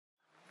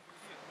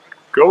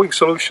Growing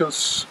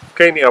Solutions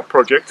Kenya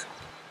project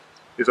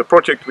is a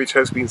project which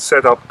has been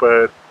set up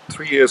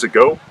 3 years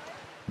ago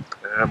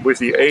with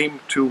the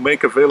aim to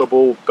make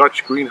available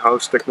Dutch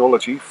greenhouse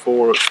technology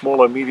for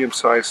small and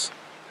medium-sized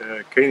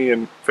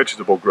Kenyan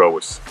vegetable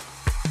growers.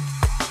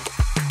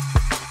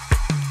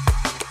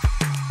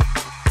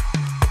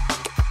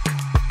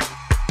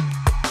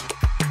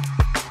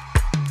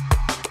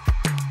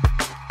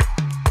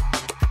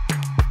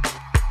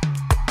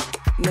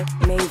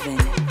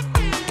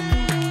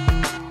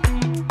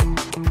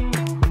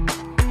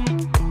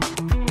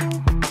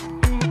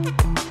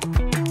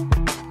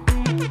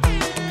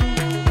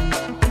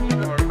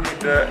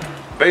 The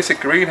basic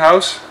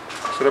greenhouse,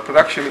 so the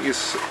production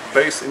is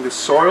based in the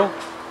soil.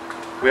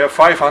 We have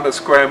 500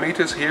 square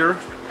meters here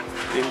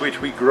in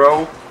which we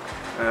grow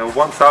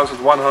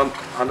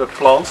 1,100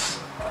 plants.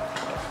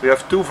 We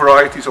have two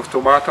varieties of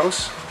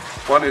tomatoes.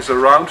 One is a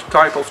round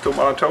type of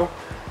tomato,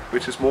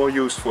 which is more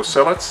used for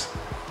salads,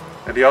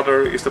 and the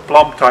other is the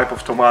plum type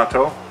of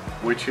tomato,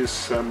 which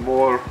is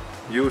more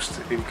used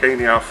in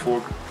Kenya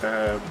for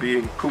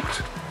being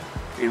cooked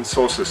in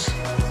sauces.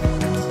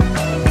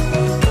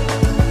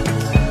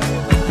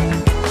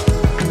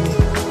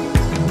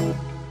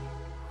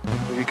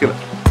 You can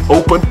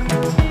open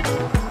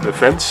the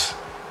vents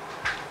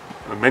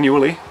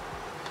manually,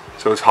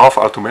 so it's half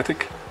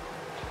automatic.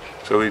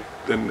 So in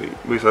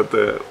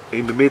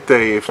the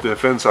midday, if the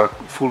vents are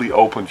fully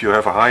opened, you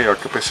have a higher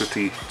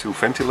capacity to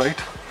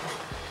ventilate,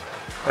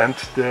 and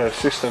the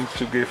system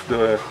to give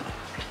the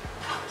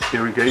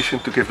irrigation,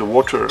 to give the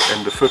water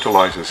and the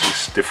fertilizers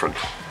is different.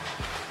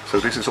 So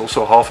this is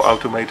also half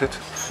automated.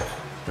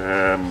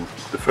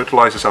 The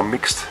fertilizers are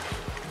mixed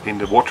in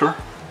the water,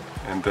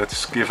 and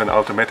that's given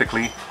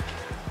automatically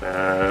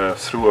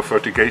through a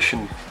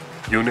fertigation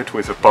unit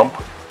with a pump,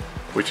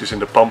 which is in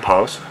the pump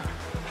house,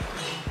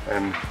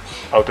 and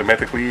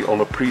automatically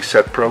on a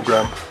preset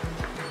program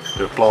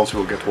the plants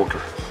will get water.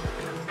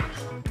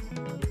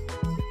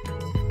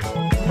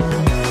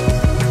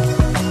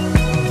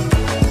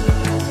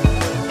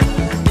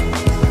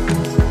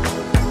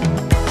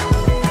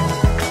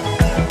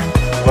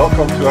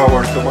 Welcome to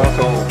our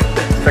tomato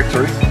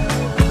factory.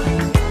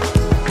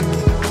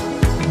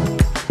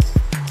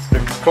 The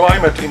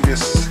climate in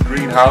this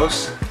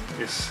greenhouse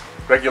is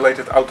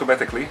regulated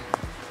automatically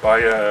by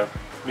a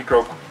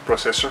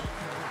microprocessor.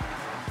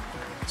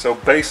 So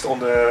based on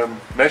the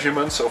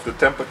measurements of the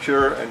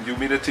temperature and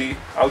humidity,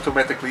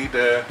 automatically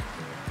the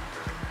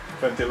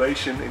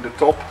ventilation in the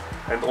top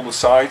and on the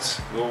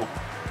sides will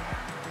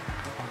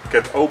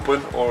get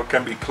open or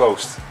can be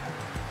closed.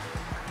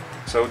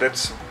 So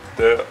that's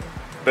the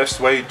best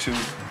way to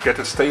get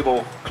a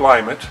stable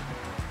climate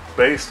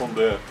based on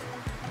the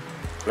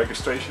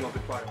registration of the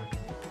climate.